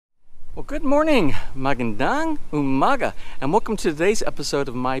Good morning, magandang umaga, and welcome to today's episode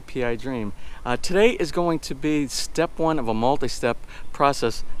of My PI Dream. Today is going to be step one of a multi-step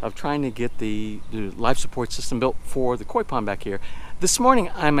process of trying to get the life support system built for the koi pond back here. This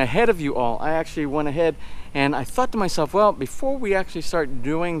morning, I'm ahead of you all. I actually went ahead and I thought to myself, well, before we actually start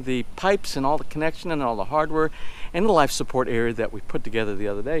doing the pipes and all the connection and all the hardware and the life support area that we put together the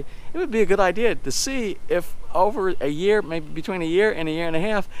other day, it would be a good idea to see if over a year, maybe between a year and a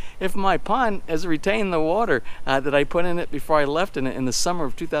half, if my pond has retained the water that I put in it before I left in the summer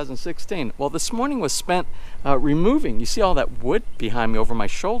of 2016. Well, this morning was spent removing, you see all that wood behind me over my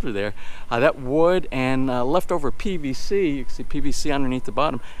shoulder there, that wood and leftover PVC, you can see PVC underneath the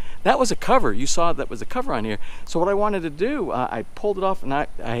bottom. That was a cover. You saw that was a cover on here. So what I wanted to do, I pulled it off and I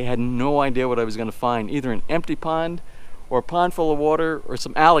had no idea what I was going to find. Either an empty pond or a pond full of water or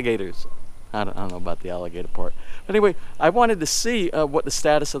some alligators. I don't know about the alligator part. But anyway, I wanted to see what the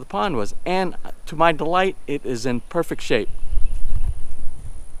status of the pond was. And to my delight, it is in perfect shape.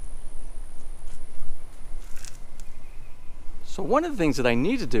 So one of the things that I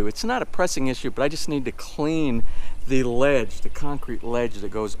need to do, it's not a pressing issue, but I just need to clean the ledge, the concrete ledge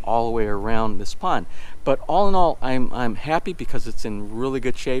that goes all the way around this pond. But all in all, I'm happy because it's in really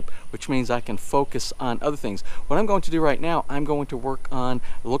good shape, which means I can focus on other things. What I'm going to do right now, I'm going to work on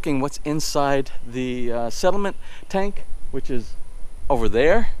looking what's inside the settlement tank, which is over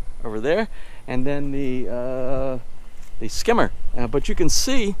there, and then the skimmer. But you can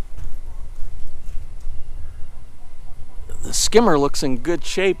see the skimmer looks in good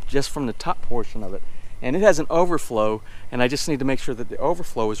shape just from the top portion of it, and it has an overflow, and I just need to make sure that the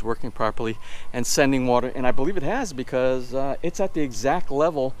overflow is working properly and sending water, and I believe it has because it's at the exact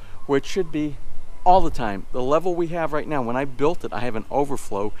level where it should be all the time. The level we have right now, when I built it, I have an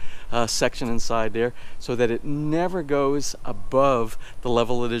overflow section inside there so that it never goes above the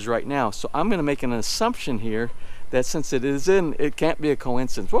level it is right now. So I'm going to make an assumption here that since it is in, it can't be a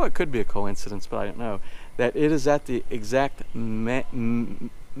coincidence. Well, it could be a coincidence, but I don't know. That it is at the exact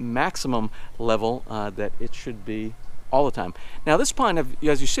maximum level that it should be all the time. Now this pond,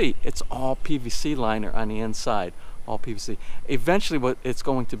 as you see, it's all PVC liner on the inside, all PVC. Eventually what it's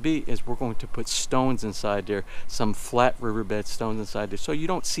going to be is we're going to put stones inside there, some flat riverbed stones inside there, so you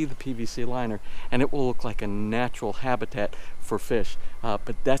don't see the PVC liner, and it will look like a natural habitat for fish.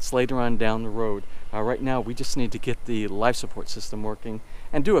 But that's later on down the road. Right now we just need to get the life support system working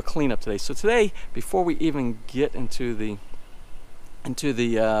and do a cleanup today. So today, before we even get into the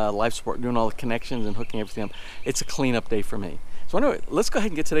life support, doing all the connections and hooking everything up, it's a cleanup day for me. So anyway, let's go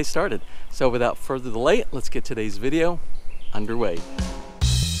ahead and get today started. So without further delay, let's get today's video underway.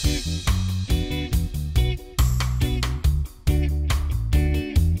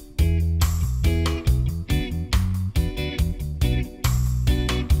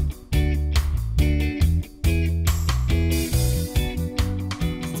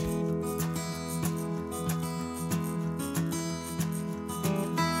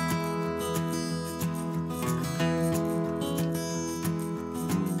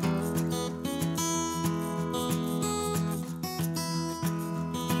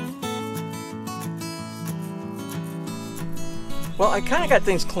 Well, I kind of got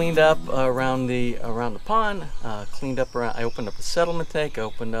things cleaned up around the pond. Cleaned up around. I opened up the settlement tank. I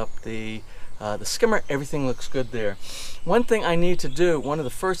opened up the skimmer. Everything looks good there. One thing I need to do, one of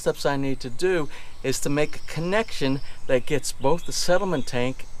the first steps I need to do, is to make a connection that gets both the settlement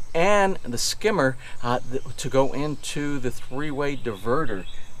tank and the skimmer to go into the three-way diverter.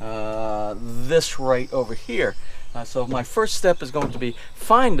 This right over here. So my first step is going to be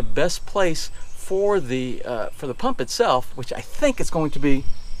find the best place for the pump itself, which I think it's going to be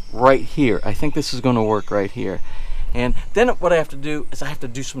right here. I think this is going to work right here. And then what I have to do is I have to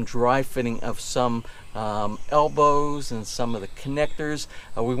do some dry fitting of some elbows and some of the connectors.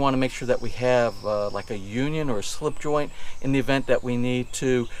 We want to make sure that we have like a union or a slip joint in the event that we need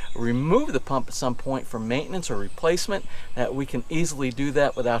to remove the pump at some point for maintenance or replacement, that we can easily do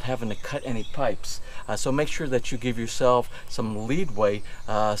that without having to cut any pipes. So make sure that you give yourself some leadway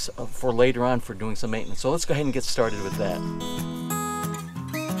for later on for doing some maintenance. So let's go ahead and get started with that.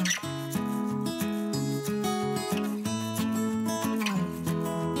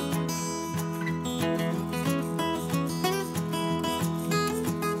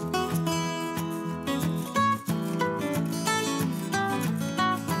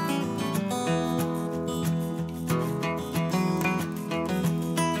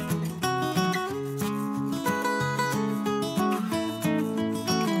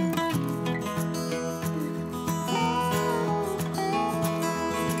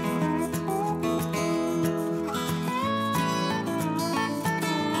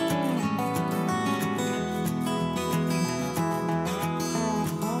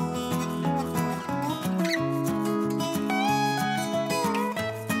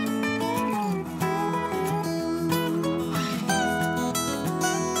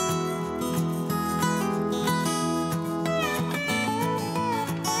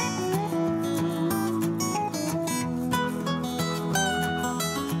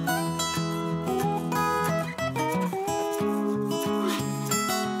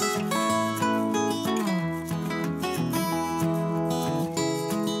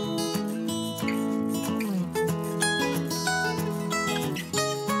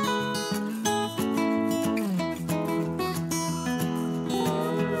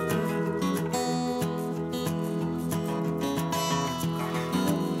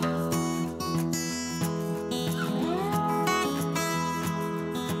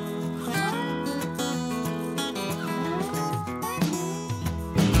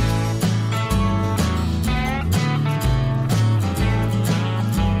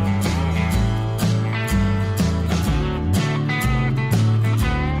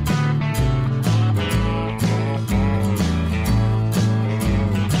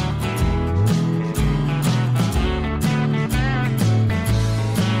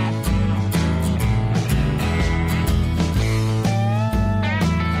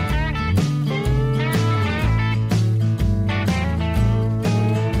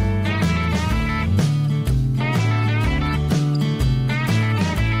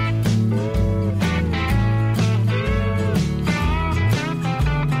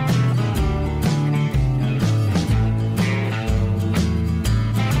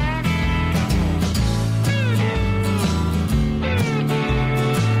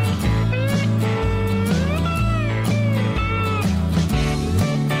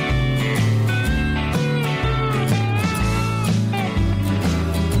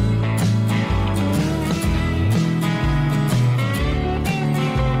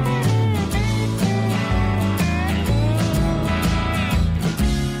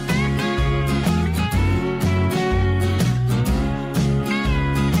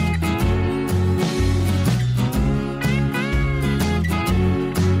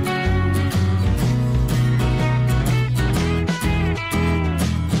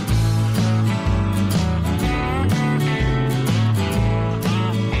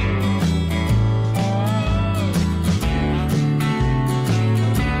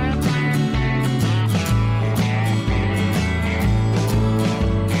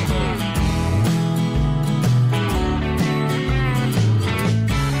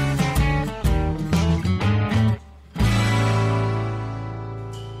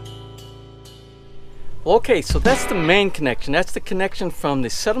 Okay, so that's the main connection. That's the connection from the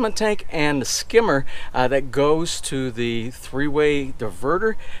settlement tank and the skimmer that goes to the three-way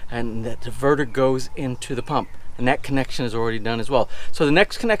diverter, and that diverter goes into the pump. And that connection is already done as well. So the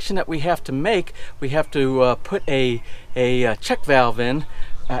next connection that we have to make, we have to put a check valve in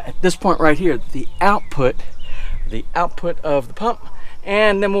at this point right here, the output of the pump,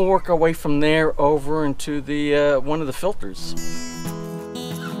 and then we'll work our way from there over into the one of the filters.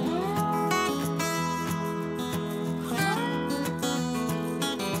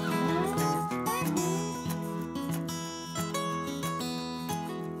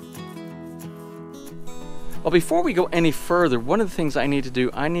 Well, before we go any further, one of the things I need to do,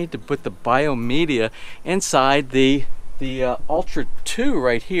 I need to put the biomedia inside the Ultra 2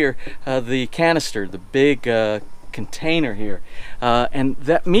 right here, the canister, the big container here. And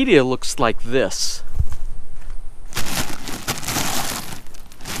that media looks like this.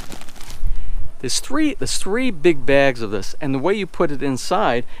 There's three big bags of this, and the way you put it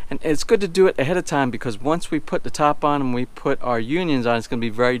inside, and it's good to do it ahead of time, because once we put the top on and we put our unions on, it's going to be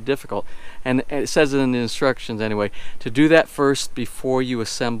very difficult. And it says it in the instructions anyway, to do that first before you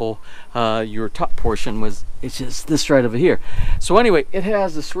assemble your top portion. It's just this right over here. So anyway, it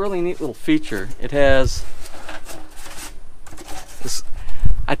has this really neat little feature. It has this,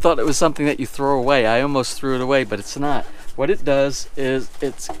 I thought it was something that you throw away. I almost threw it away, but it's not. What it does is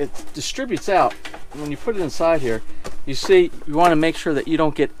it distributes out. When you put it inside here, you see, you want to make sure that you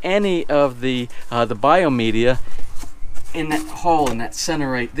don't get any of the biomedia in that hole in that center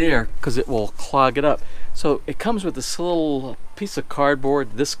right there, because it will clog it up. So it comes with this little piece of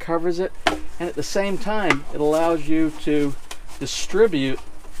cardboard. This covers it, and at the same time it allows you to distribute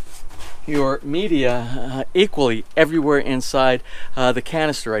your media equally everywhere inside the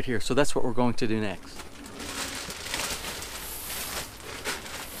canister right here. So that's what we're going to do next.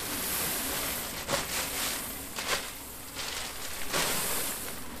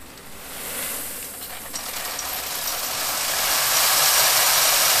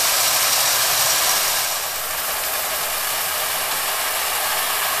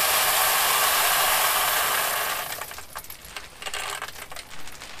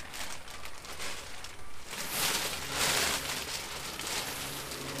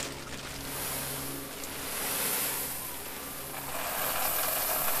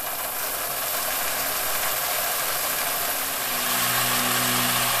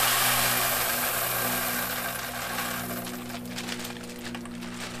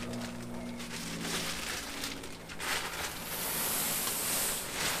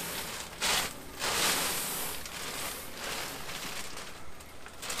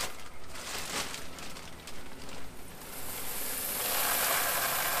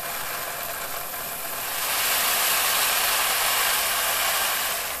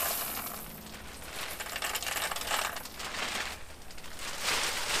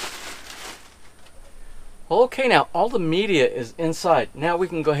 Okay, now all the media is inside. Now we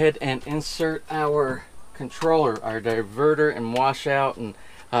can go ahead and insert our controller, our diverter and washout, and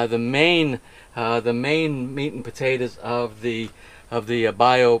the main meat and potatoes of the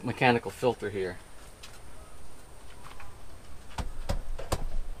biomechanical filter here.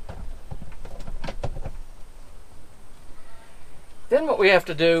 Then we have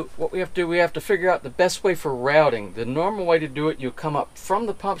to figure out the best way for routing. The normal way to do it, you come up from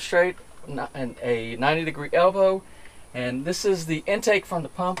the pump straight and a 90-degree elbow, and this is the intake from the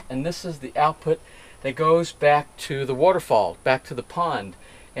pump, and this is the output that goes back to the waterfall, back to the pond,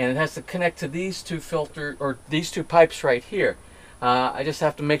 and it has to connect to these two these two pipes right here. I just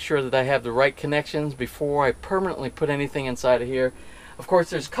have to make sure that I have the right connections before I permanently put anything inside of here. Of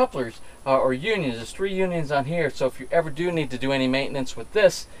course, there's couplers or unions. There's 3 unions on here, so if you ever do need to do any maintenance with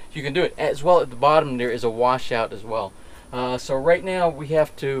this, you can do it. As well, at the bottom there is a washout as well. So right now we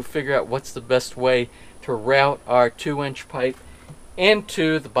have to figure out what's the best way to route our 2-inch pipe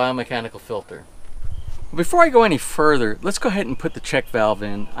into the biomechanical filter. Before I go any further, let's go ahead and put the check valve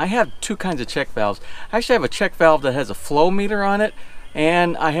in. I have 2 kinds of check valves. I actually have a check valve that has a flow meter on it,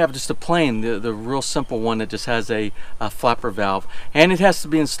 and I have just a plain, the real simple one that just has a flapper valve. And it has to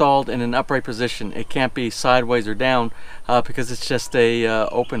be installed in an upright position. It can't be sideways or down because it's just a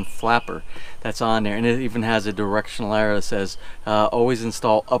open flapper that's on there. And it even has a directional arrow that says always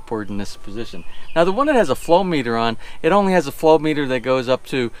install upward in this position. Now the one that has a flow meter on, it only has a flow meter that goes up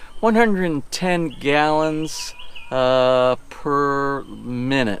to 110 gallons per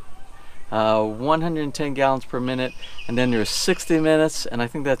minute. 110 gallons per minute, and then there's 60 minutes, and I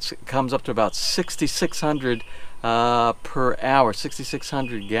think that comes up to about 6,600 per hour,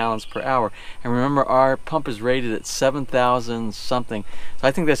 6,600 gallons per hour. And remember, our pump is rated at 7,000 something. So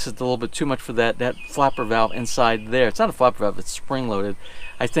I think that's just a little bit too much for that flapper valve inside there. It's not a flapper valve, it's spring loaded.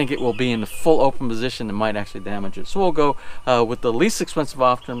 I think it will be in the full open position and might actually damage it. So we'll go with the least expensive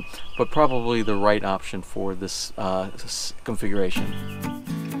option, but probably the right option for this configuration.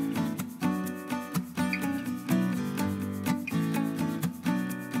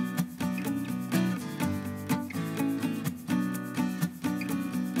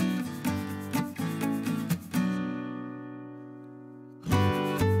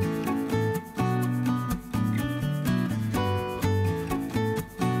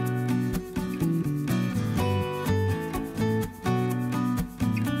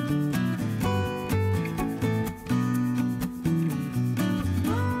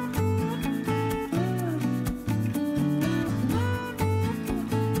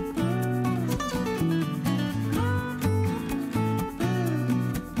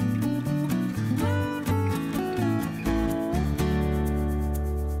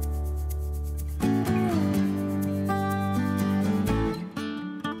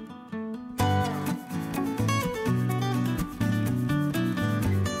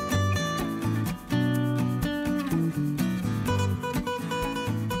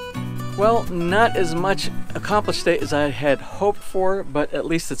 Well, not as much accomplished state as I had hoped for, but at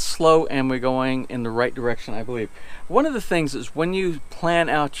least it's slow and we're going in the right direction, I believe. One of the things is when you plan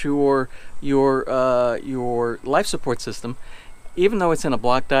out your life support system, even though it's in a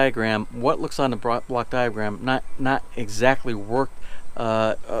block diagram, what looks on the block diagram not exactly worked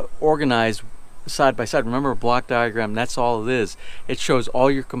organized side by side. Remember, a block diagram, that's all it is. It shows all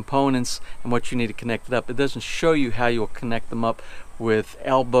your components and what you need to connect it up. It doesn't show you how you'll connect them up with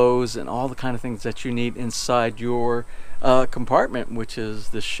elbows and all the kind of things that you need inside your compartment, which is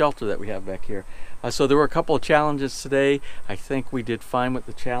the shelter that we have back here. So there were a couple of challenges today. I think we did fine with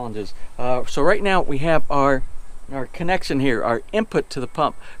the challenges. So right now we have our connection here, our input to the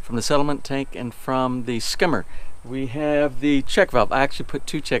pump from the settlement tank and from the skimmer. We have the check valve. I actually put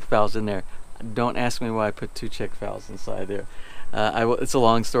 2 check valves in there. Don't ask me why I put 2 check valves inside there. It's a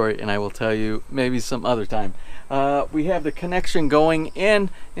long story, and I will tell you maybe some other time. We have the connection going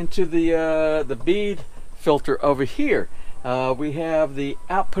into the bead filter over here. We have the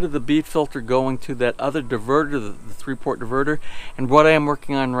output of the bead filter going to that other diverter, the 3-port diverter, and what I am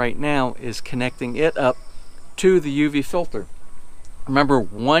working on right now is connecting it up to the UV filter. Remember,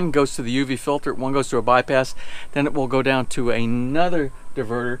 one goes to the UV filter, one goes to a bypass, then it will go down to another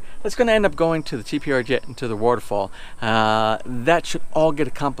diverter that's going to end up going to the TPR jet and to the waterfall. That should all get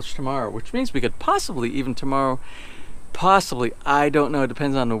accomplished tomorrow, which means we could possibly, even tomorrow, I don't know, it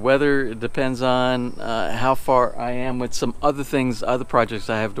depends on the weather, it depends on how far I am with some other things, other projects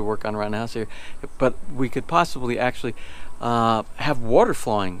I have to work on around the house here, but we could possibly actually have water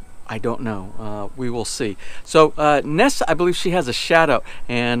flowing. I don't know. We will see. So Ness, I believe she has a shout out,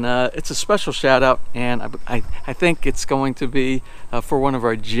 and it's a special shout out, and I think it's going to be for one of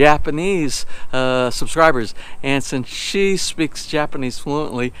our Japanese subscribers, and since she speaks Japanese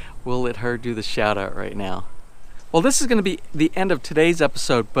fluently, we'll let her do the shout out right now. Well, this is going to be the end of today's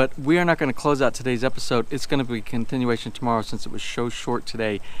episode, but we are not going to close out today's episode. It's going to be a continuation tomorrow since it was so short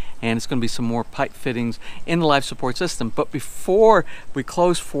today, and it's going to be some more pipe fittings in the life support system. But before we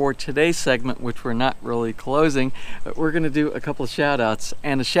close for today's segment, which we're not really closing, we're going to do a couple of shout outs,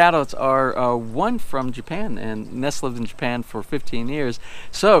 and the shout outs are one from Japan, and Ness lived in Japan for 15 years,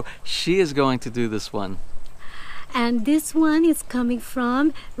 so she is going to do this one. And this one is coming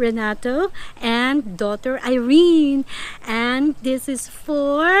from Renato and daughter Irene. And this is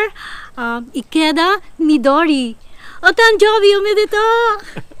for Ikeda Midori. Otanjobi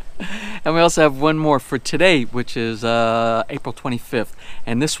omedetou! And we also have one more for today, which is April 25th.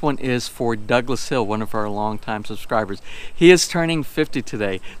 And this one is for Douglas Hill, one of our longtime subscribers. He is turning 50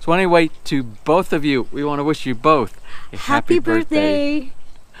 today. So anyway, to both of you, we want to wish you both a happy birthday.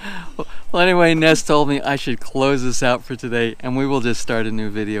 Well, anyway, Ness told me I should close this out for today, and we will just start a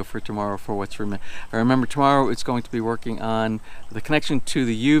new video for tomorrow for what's remember, tomorrow it's going to be working on the connection to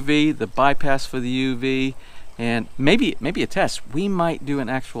the UV, the bypass for the UV, and maybe a test. We might do an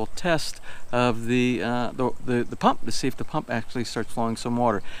actual test of the pump to see if the pump actually starts flowing some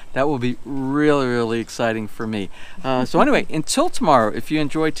water. That will be really, really exciting for me. So anyway, until tomorrow, if you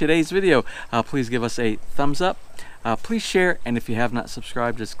enjoyed today's video, please give us a thumbs up. Please share, and if you have not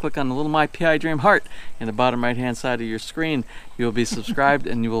subscribed, just click on the little My PI Dream heart in the bottom right hand side of your screen. You will be subscribed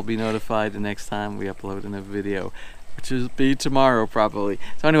and you will be notified the next time we upload a new video, which will be tomorrow probably.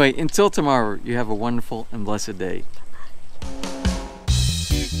 So anyway, until tomorrow, you have a wonderful and blessed day.